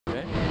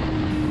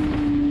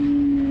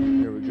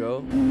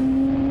go.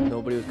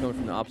 Nobody was coming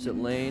from the opposite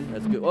lane.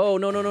 That's good. Oh,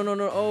 no, no, no, no,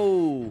 no.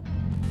 Oh,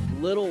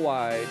 little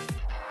wide.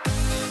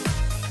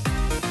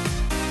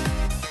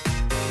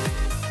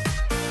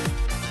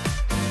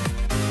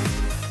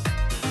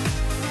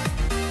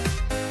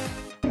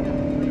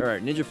 All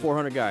right, Ninja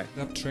 400 guy.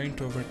 Not trying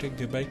to overtake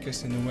the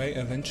bikers in a way,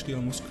 eventually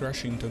almost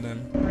crashing to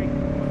them.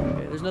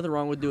 Okay, there's nothing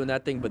wrong with doing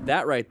that thing, but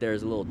that right there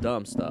is a little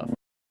dumb stuff.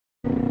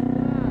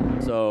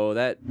 So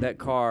that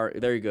car,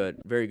 very good,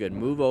 very good.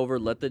 Move over,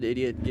 let the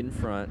idiot get in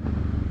front.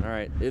 All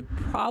right, it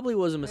probably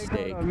was a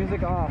mistake. Hey,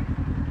 music off.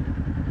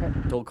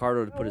 Told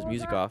Cardo to put his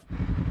music off.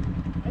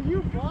 Are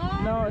you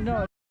blind? No,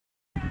 no.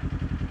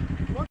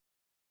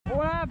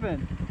 What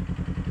happened?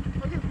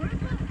 Okay, what is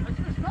that? I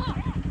should have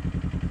stopped.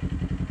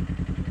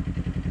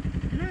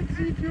 You didn't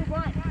see two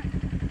bikes.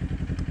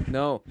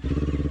 No,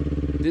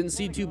 didn't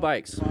see two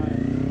bikes.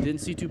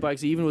 Didn't see two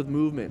bikes even with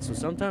movement. So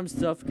sometimes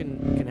stuff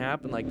can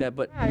happen like that.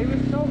 But Yeah, he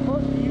was so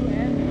close to you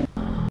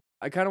and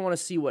I kind of want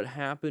to see what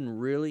happened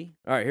really.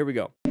 All right, here we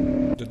go.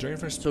 The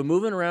driver's So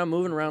moving around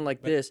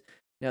like this.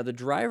 Now the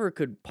driver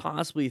could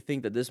possibly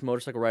think that this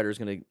motorcycle rider is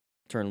going to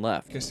turn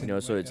left. You know,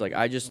 so it's like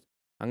I'm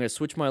going to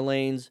switch my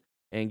lanes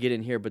and get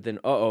in here. But then,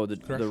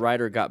 the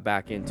rider got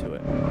back into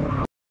it.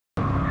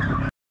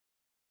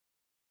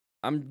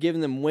 I'm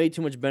giving them way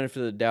too much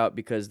benefit of the doubt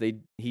because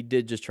he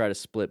did just try to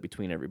split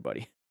between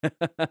everybody.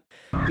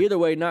 Either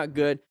way, not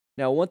good.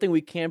 Now, one thing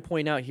we can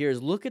point out here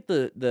is look at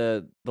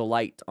the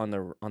light on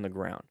the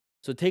ground.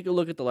 So take a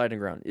look at the light on the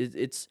ground.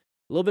 It's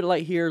a little bit of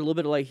light here, a little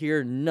bit of light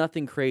here,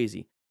 nothing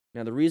crazy.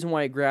 Now, the reason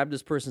why I grabbed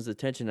this person's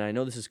attention, and I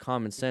know this is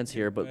common sense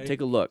here, but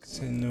take a look.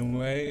 in a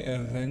way,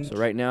 So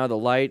right now, the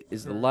light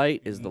is the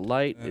light, is the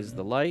light, is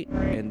the light,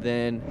 and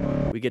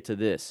then we get to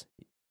this.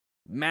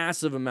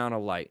 Massive amount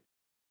of light.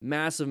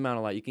 Massive amount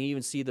of light. You can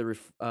even see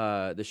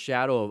the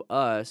shadow of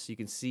us. You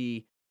can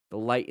see the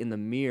light in the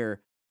mirror,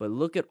 but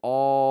look at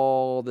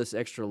all this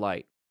extra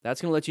light.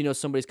 That's going to let you know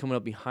somebody's coming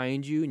up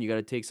behind you, and you got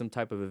to take some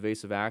type of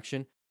evasive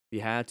action. If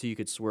you had to, you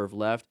could swerve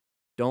left.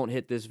 Don't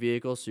hit this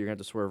vehicle, so you're going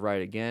to have to swerve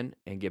right again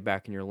and get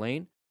back in your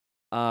lane.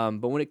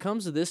 But when it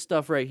comes to this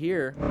stuff right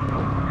here,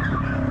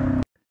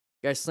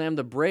 guys slam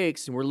the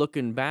brakes, and we're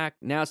looking back.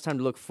 Now it's time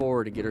to look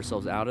forward to get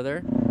ourselves out of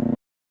there.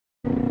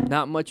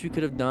 Not much we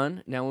could have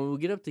done. Now, when we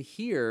get up to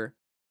here,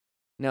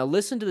 now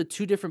listen to the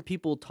two different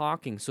people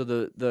talking. So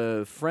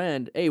the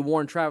friend, hey,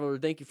 Warren Traveler,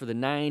 thank you for the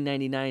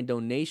 $9.99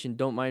 donation.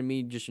 Don't mind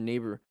me, just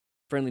your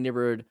friendly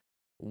neighborhood,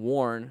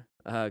 Warren.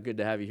 Good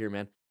to have you here,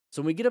 man.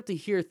 So when we get up to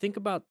here, think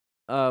about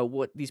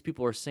what these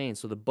people are saying.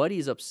 So the buddy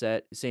is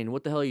upset, saying,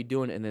 what the hell are you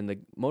doing? And then the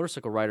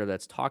motorcycle rider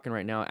that's talking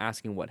right now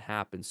asking what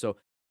happened. So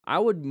I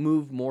would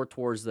move more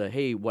towards the,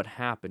 hey, what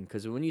happened?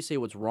 Because when you say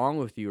what's wrong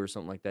with you or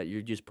something like that,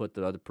 you just put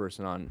the other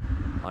person on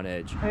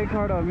edge. Hey,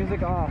 Cardo,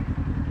 music off.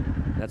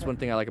 That's one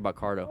thing I like about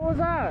Cardo. What was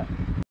that?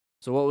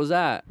 So what was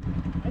that?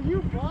 Are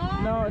you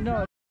blind? No,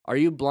 no. Are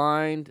you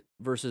blind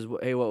versus,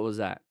 hey, what was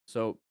that?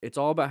 So it's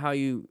all about how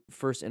you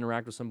first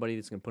interact with somebody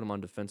that's going to put them on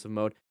defensive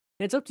mode.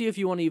 And it's up to you if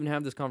you want to even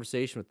have this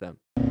conversation with them.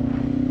 All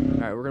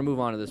right, we're going to move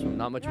on to this one.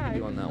 Not much we can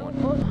do on that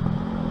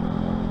one.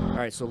 All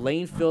right, so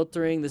lane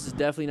filtering. This is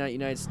definitely not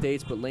United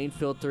States, but lane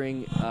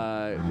filtering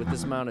with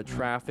this amount of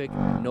traffic,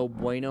 no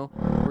bueno.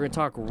 We're going to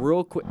talk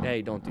real quick.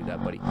 Hey, don't do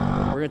that, buddy.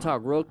 We're going to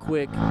talk real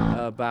quick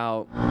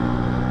about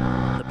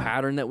the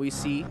pattern that we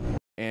see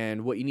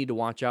and what you need to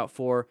watch out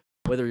for,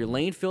 whether you're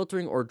lane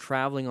filtering or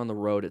traveling on the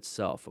road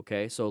itself,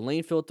 okay? So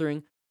lane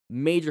filtering,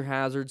 major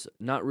hazards,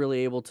 not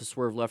really able to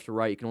swerve left or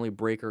right. You can only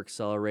brake or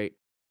accelerate.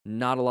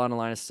 Not a lot of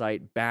line of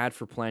sight. Bad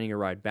for planning your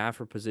ride. Bad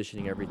for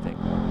positioning everything.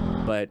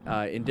 But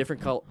in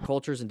different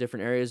cultures and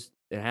different areas,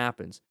 it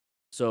happens.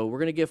 So we're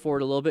going to get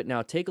forward a little bit.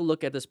 Now, take a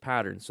look at this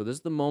pattern. So this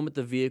is the moment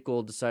the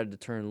vehicle decided to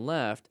turn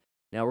left.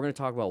 Now, we're going to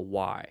talk about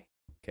why,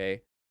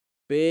 okay?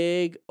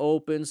 Big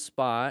open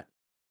spot,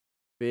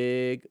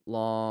 big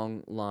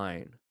long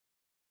line.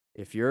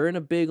 If you're in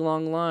a big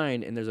long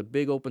line and there's a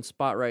big open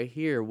spot right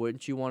here,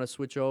 wouldn't you want to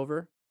switch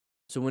over?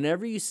 So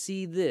whenever you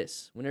see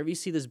this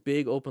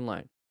big open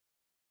line,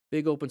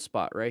 big open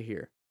spot right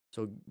here.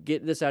 So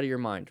get this out of your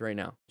mind right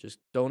now. Just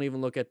don't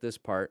even look at this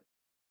part.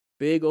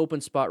 Big open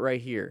spot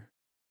right here.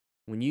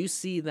 When you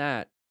see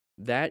that,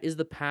 that is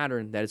the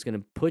pattern that is going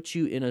to put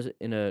you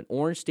in an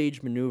orange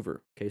stage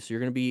maneuver. Okay, so you're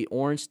going to be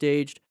orange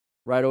staged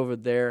right over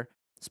there,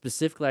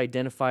 specifically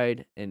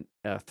identified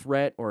a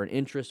threat or an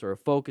interest or a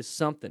focus,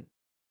 something.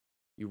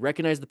 You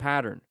recognize the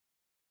pattern.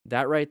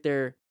 That right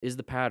there is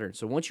the pattern.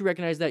 So once you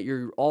recognize that,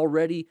 you're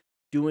already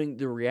doing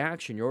the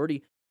reaction. You're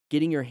already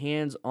getting your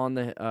hands on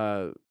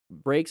the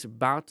brakes,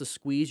 about to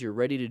squeeze. You're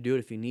ready to do it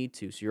if you need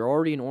to. So you're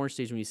already in orange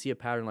stage when you see a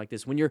pattern like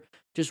this. When you're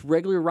just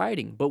regular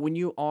riding, but when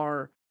you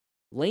are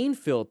lane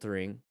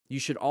filtering, you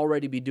should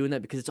already be doing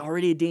that because it's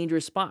already a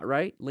dangerous spot,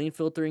 right? Lane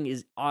filtering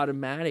is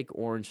automatic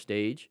orange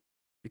stage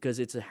because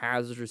it's a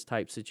hazardous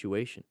type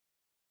situation.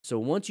 So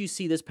once you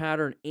see this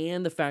pattern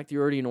and the fact that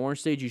you're already in orange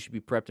stage, you should be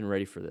prepped and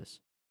ready for this.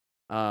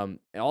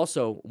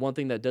 Also, one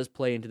thing that does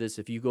play into this,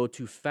 if you go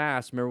too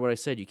fast, remember what I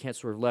said, you can't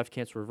swerve left,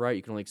 can't swerve right,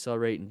 you can only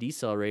accelerate and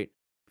decelerate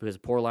because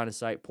of poor line of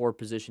sight, poor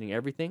positioning,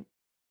 everything.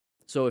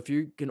 So if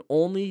you can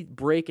only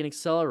brake and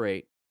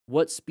accelerate,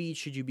 what speed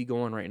should you be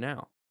going right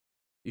now?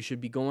 You should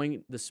be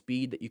going the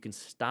speed that you can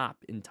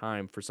stop in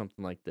time for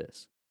something like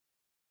this.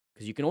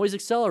 Because you can always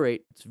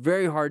accelerate. It's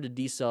very hard to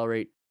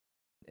decelerate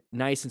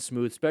nice and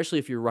smooth, especially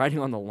if you're riding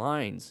on the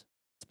lines.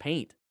 It's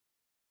paint.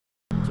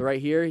 So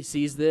right here, he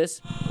sees this,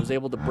 was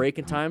able to brake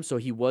in time, so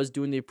he was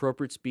doing the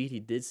appropriate speed.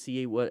 He did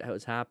see what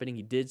was happening.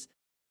 He did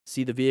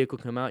see the vehicle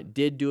come out,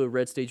 did do a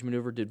red stage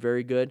maneuver, did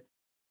very good.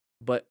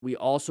 But we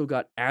also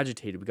got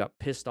agitated. We got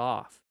pissed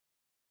off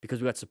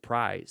because we got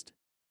surprised.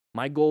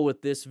 My goal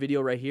with this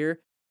video right here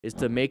is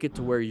to make it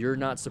to where you're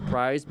not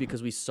surprised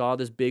because we saw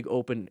this big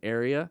open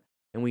area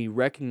and we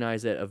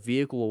recognize that a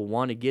vehicle will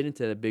want to get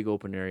into that big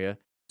open area.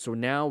 So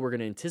now we're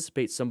going to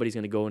anticipate somebody's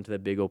going to go into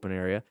that big open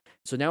area.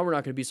 So now we're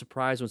not going to be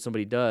surprised when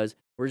somebody does.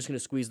 We're just going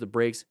to squeeze the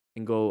brakes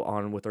and go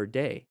on with our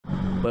day.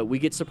 But we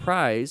get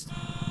surprised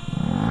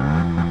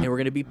and we're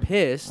going to be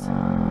pissed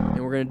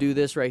and we're going to do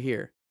this right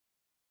here.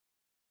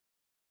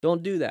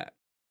 Don't do that.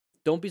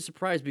 Don't be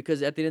surprised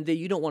because at the end of the day,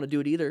 you don't want to do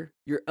it either.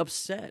 You're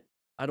upset.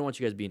 I don't want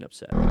you guys being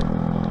upset.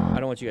 I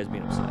don't want you guys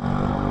being upset.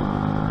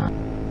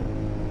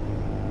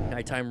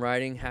 Nighttime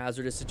riding,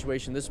 hazardous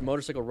situation. This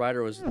motorcycle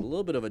rider was a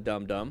little bit of a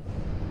dum-dum.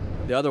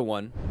 The other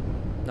one,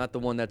 not the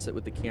one that's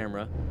with the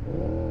camera.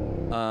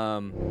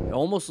 It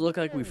almost looked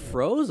like we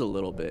froze a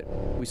little bit.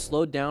 We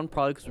slowed down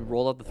probably because we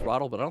rolled out the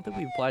throttle, but I don't think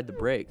we applied the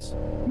brakes.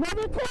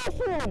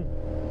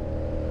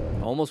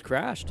 Almost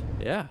crashed.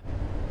 Yeah.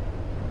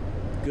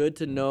 Good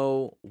to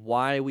know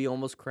why we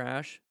almost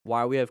crash,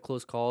 why we have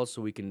close calls,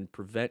 so we can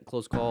prevent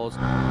close calls.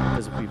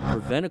 Because if we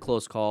prevent a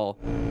close call,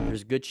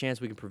 there's a good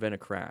chance we can prevent a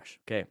crash.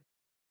 Okay.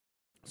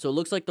 So it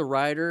looks like the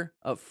rider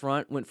up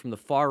front went from the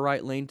far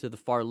right lane to the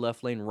far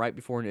left lane right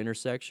before an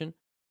intersection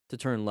to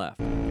turn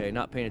left. Okay,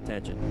 not paying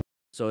attention.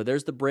 So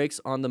there's the brakes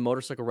on the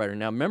motorcycle rider.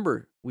 Now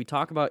remember, we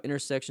talk about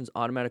intersections,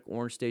 automatic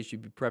orange stage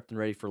should be prepped and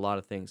ready for a lot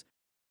of things.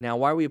 Now,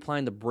 why are we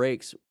applying the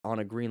brakes on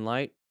a green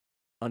light?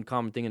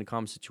 Uncommon thing in a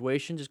common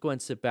situation. Just go ahead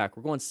and sit back.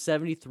 We're going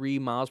 73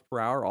 miles per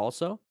hour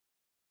also.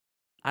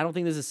 I don't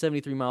think this is a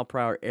 73 mile per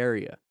hour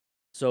area.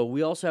 So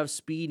we also have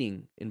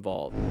speeding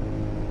involved.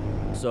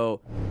 So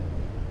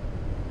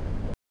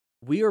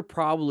we are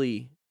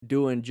probably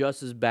doing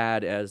just as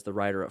bad as the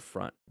rider up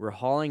front. We're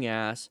hauling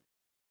ass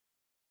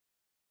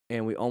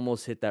and we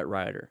almost hit that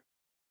rider.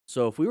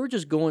 So if we were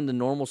just going the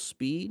normal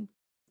speed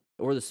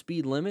or the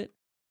speed limit,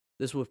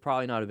 this would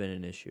probably not have been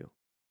an issue.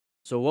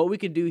 So what we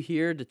could do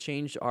here to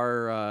change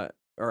our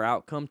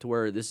outcome to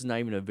where this is not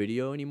even a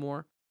video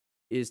anymore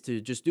is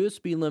to just do a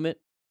speed limit.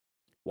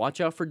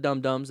 Watch out for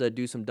dum-dums that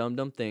do some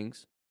dum-dum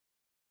things.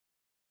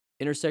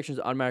 Intersections,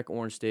 automatic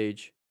orange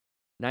stage.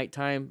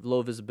 Nighttime,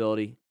 low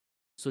visibility.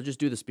 So just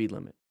do the speed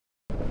limit.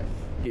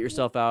 Get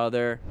yourself out of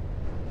there.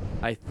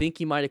 I think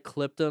he might have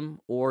clipped him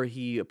or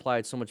he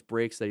applied so much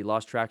brakes that he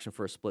lost traction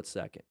for a split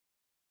second.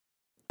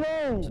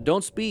 So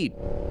don't speed.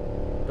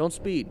 Don't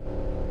speed.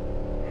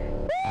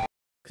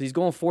 Because he's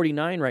going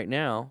 49 right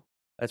now.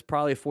 That's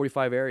probably a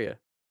 45 area.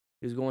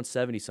 He was going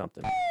 70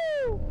 something.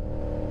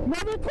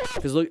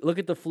 Because look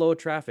at the flow of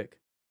traffic.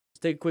 Let's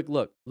take a quick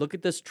look. Look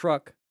at this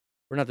truck.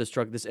 Or not this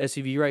truck, this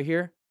SUV right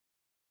here.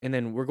 And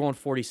then we're going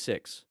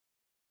 46.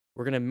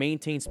 We're going to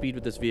maintain speed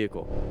with this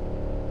vehicle.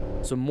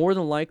 So more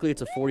than likely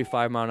it's a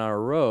 45 mile an hour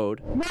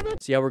road.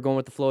 See how we're going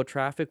with the flow of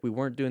traffic? We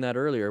weren't doing that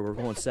earlier. We're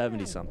going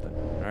 70 something.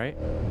 All right?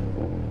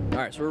 All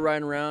right, so we're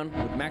riding around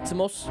with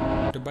Maximus.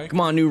 Come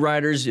on, new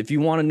riders. If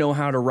you want to know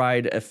how to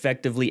ride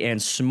effectively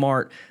and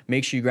smart,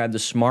 make sure you grab the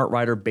Smart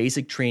Rider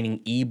Basic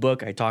Training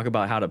ebook. I talk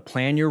about how to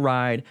plan your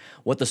ride,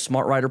 what the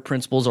Smart Rider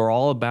principles are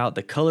all about,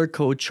 the color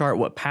code chart,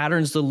 what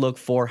patterns to look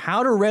for,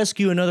 how to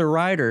rescue another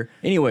rider.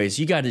 Anyways,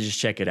 you got to just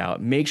check it out.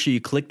 Make sure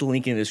you click the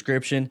link in the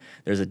description.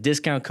 There's a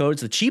discount code.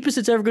 It's the cheapest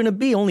it's ever going to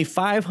be. Only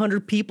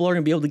 500 people are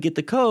going to be able to get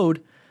the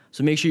code.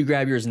 So make sure you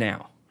grab yours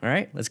now. All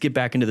right, let's get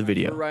back into the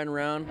video. We're riding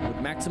around with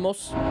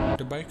Maximus.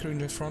 The biker in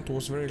the front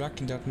was very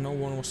lucky that no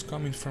one was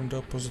coming from the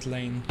opposite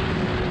lane.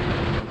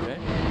 Okay.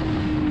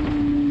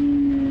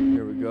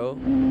 Here we go.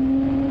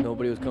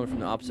 Nobody was coming from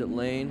the opposite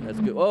lane. That's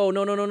good. Oh,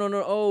 no.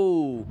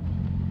 Oh,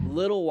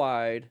 little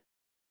wide.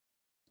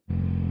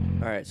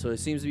 All right, so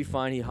it seems to be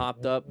fine. He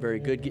hopped up. Very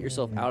good. Get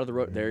yourself out of the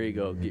road. There you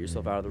go. Get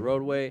yourself out of the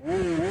roadway.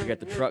 You got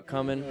the truck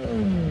coming.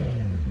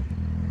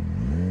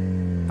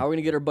 How are we going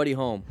to get our buddy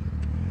home?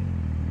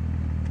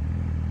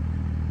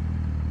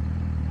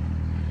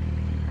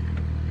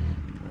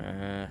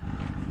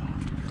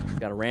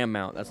 Got a ram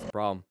mount. That's the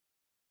problem.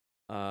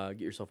 Get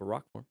yourself a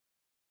rock form.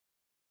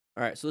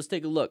 All right, so let's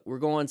take a look. We're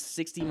going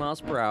 60 miles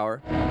per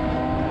hour.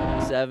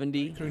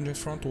 70. In the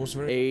front was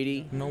very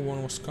 80. No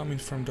one was coming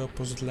from the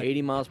opposite lane.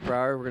 80 miles per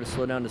hour. We're going to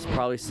slow down to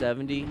probably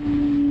 70.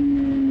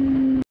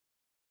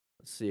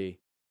 Let's see.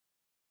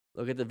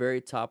 Look at the very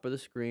top of the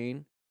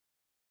screen.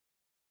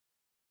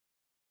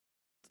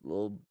 It's a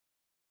little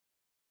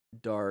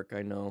dark,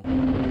 I know.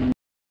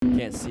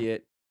 Can't see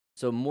it.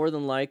 So more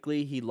than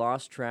likely, he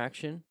lost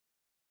traction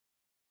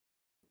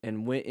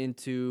and went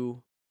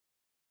into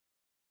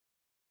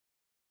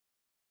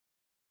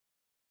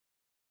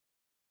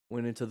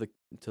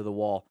the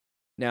wall.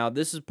 Now,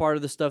 this is part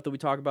of the stuff that we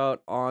talk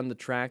about on the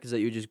track is that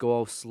you just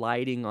go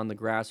sliding on the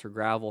grass or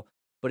gravel.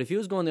 But if he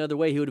was going the other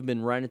way, he would have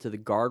been right into the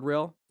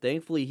guardrail.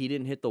 Thankfully, he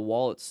didn't hit the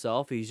wall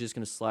itself. He's just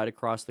going to slide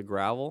across the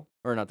gravel,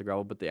 or not the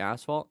gravel, but the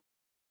asphalt.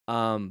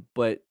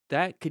 But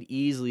that could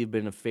easily have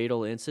been a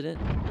fatal incident.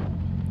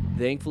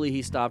 Thankfully,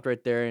 he stopped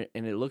right there,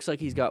 and it looks like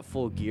he's got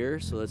full gear.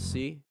 So let's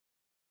see.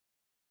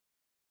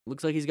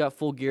 Looks like he's got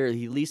full gear.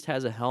 He at least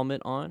has a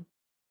helmet on.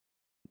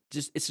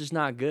 It's just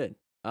not good.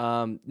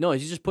 No,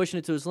 he's just pushing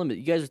it to his limit.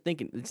 You guys are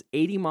thinking it's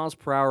 80 miles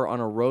per hour on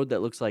a road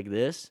that looks like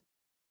this,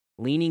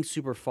 leaning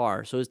super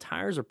far. So his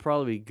tires are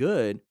probably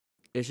good.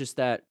 It's just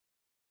that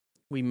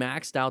we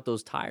maxed out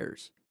those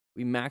tires.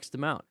 We maxed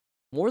them out.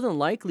 More than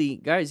likely,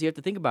 guys, you have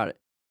to think about it.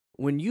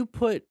 When you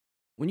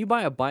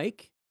buy a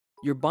bike,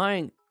 you're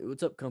buying,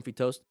 what's up, Comfy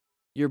Toast?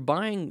 You're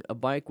buying a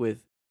bike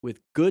with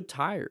good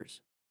tires,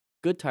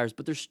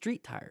 but they're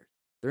street tires.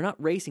 They're not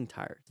racing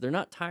tires. They're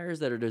not tires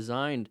that are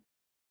designed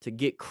to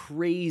get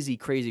crazy,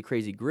 crazy,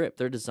 crazy grip.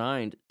 They're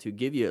designed to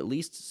give you at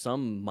least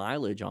some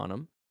mileage on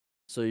them,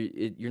 so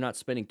you're not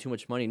spending too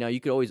much money. Now, you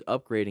could always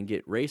upgrade and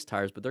get race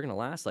tires, but they're going to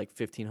last like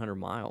 1,500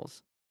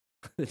 miles.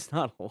 It's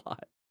not a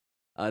lot.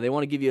 They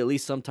want to give you at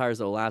least some tires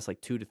that will last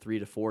like 2 to 3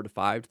 to 4 to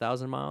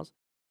 5,000 miles.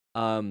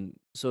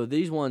 So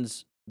these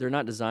ones, they're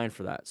not designed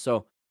for that.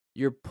 So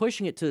you're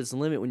pushing it to its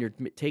limit when you're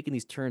taking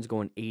these turns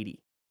going 80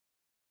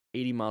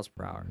 miles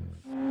per hour.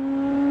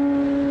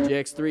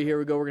 JX3, here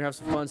we go. We're going to have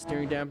some fun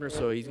steering dampener,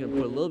 so he's going to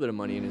put a little bit of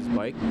money in his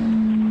bike.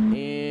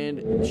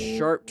 And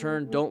sharp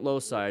turn, don't low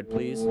side,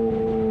 please.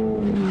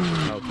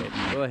 Okay,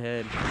 go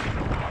ahead.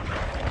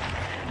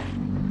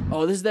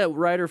 Oh, this is that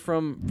rider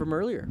from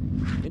earlier.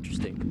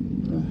 Interesting.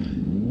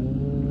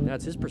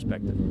 That's his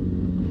perspective.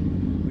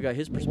 We got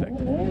his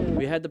perspective.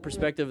 We had the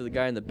perspective of the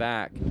guy in the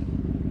back.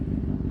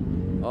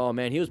 Oh,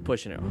 man, he was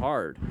pushing it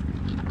hard.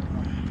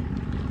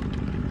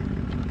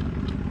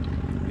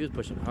 He was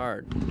pushing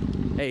hard.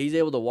 Hey, he's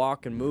able to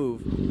walk and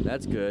move.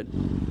 That's good.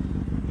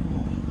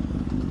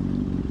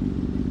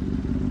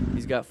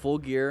 He's got full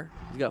gear.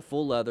 He's got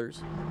full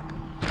leathers.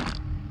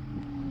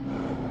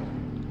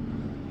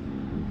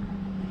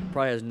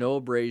 Probably has no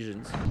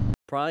abrasions.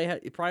 Probably a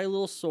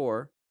little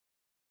sore.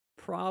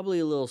 Probably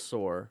a little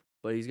sore,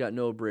 but he's got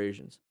no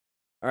abrasions.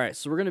 All right,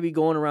 so we're going to be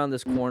going around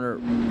this corner.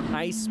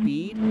 High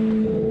speed,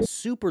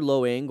 super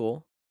low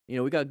angle. You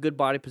know, we got good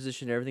body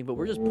position and everything, but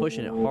we're just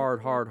pushing it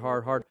hard.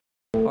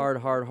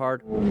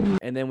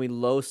 And then we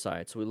low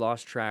side, so we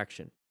lost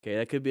traction. Okay,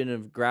 that could have been a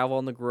gravel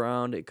on the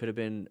ground. It could have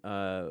been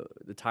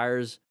the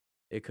tires.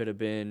 It could have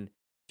been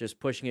just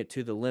pushing it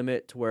to the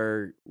limit to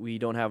where we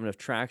don't have enough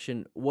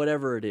traction.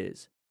 Whatever it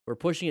is, we're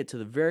pushing it to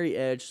the very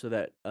edge so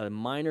that a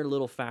minor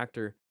little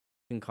factor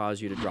can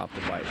cause you to drop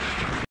the bike.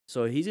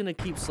 So he's going to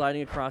keep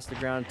sliding across the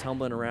ground,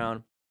 tumbling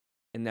around,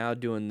 and now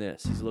doing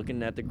this. He's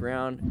looking at the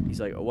ground. He's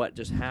like, oh, what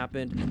just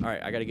happened? All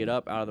right, I got to get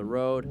up out of the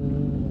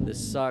road.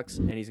 This sucks,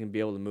 and he's going to be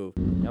able to move.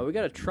 Now, we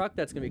got a truck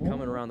that's going to be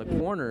coming around the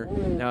corner.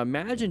 Now,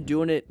 imagine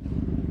doing it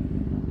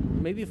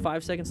maybe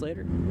 5 seconds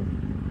later.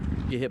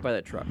 Get hit by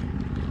that truck.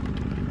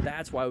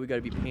 That's why we got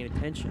to be paying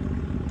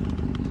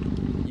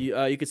attention.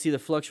 You can see the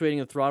fluctuating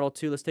of throttle,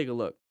 too. Let's take a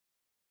look.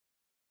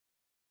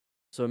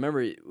 So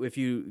remember, if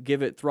you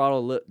give it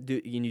throttle,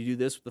 and you do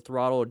this with the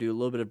throttle or do a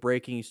little bit of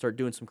braking, you start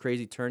doing some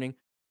crazy turning,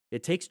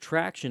 it takes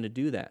traction to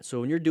do that.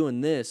 So when you're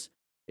doing this,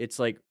 it's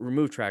like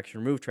remove traction,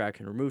 remove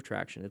traction, remove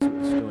traction. It's what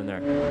it's doing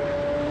there.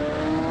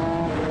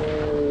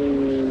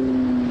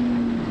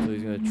 So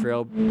he's going to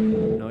trail.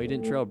 No, he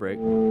didn't trail brake.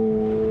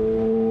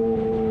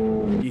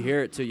 You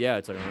hear it too. Yeah,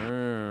 it's like.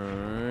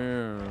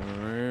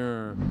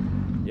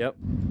 Yep.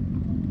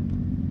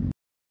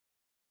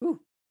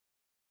 Whew.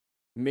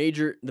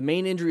 The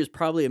main injury is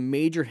probably a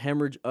major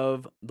hemorrhage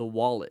of the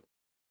wallet.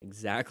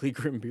 Exactly,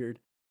 Grimbeard.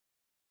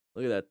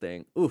 Look at that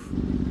thing. Oof.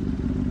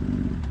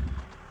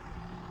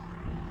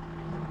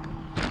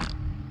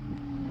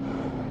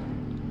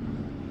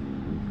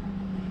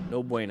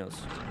 No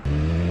buenos.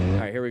 All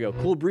right, here we go.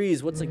 Cool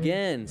breeze. Once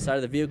again, side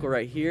of the vehicle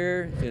right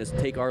here. It's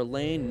gonna take our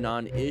lane,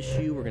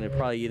 non-issue. We're gonna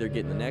probably either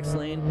get in the next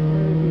lane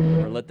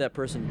or let that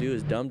person do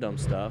his dum-dum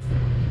stuff.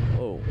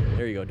 Oh,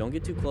 there you go. Don't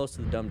get too close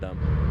to the dum-dum.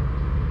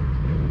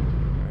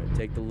 All right,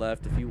 take the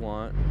left if you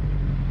want.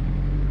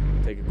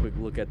 Take a quick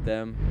look at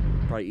them.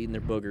 Probably eating their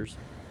boogers.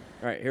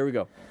 All right, here we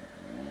go.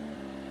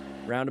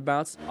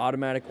 Roundabouts,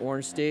 automatic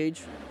orange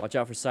stage. Watch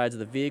out for sides of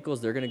the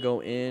vehicles. They're going to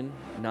go in,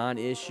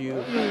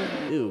 non-issue.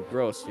 Ew,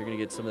 gross. You're going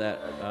to get some of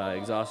that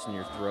exhaust in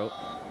your throat.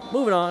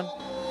 Moving on.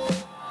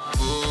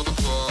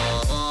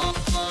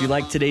 If you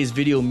like today's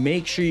video,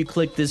 make sure you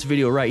click this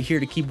video right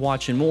here to keep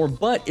watching more.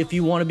 But if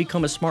you want to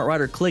become a smart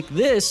rider, click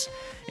this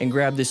and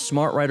grab this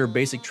Smart Rider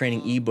Basic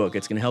Training ebook.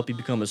 It's going to help you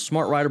become a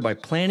smart rider by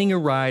planning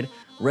your ride,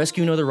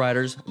 rescuing other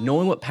riders,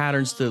 knowing what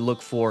patterns to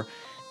look for,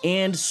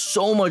 and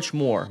so much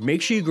more.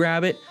 Make sure you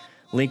grab it.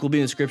 Link will be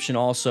in the description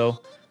also.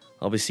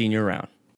 I'll be seeing you around.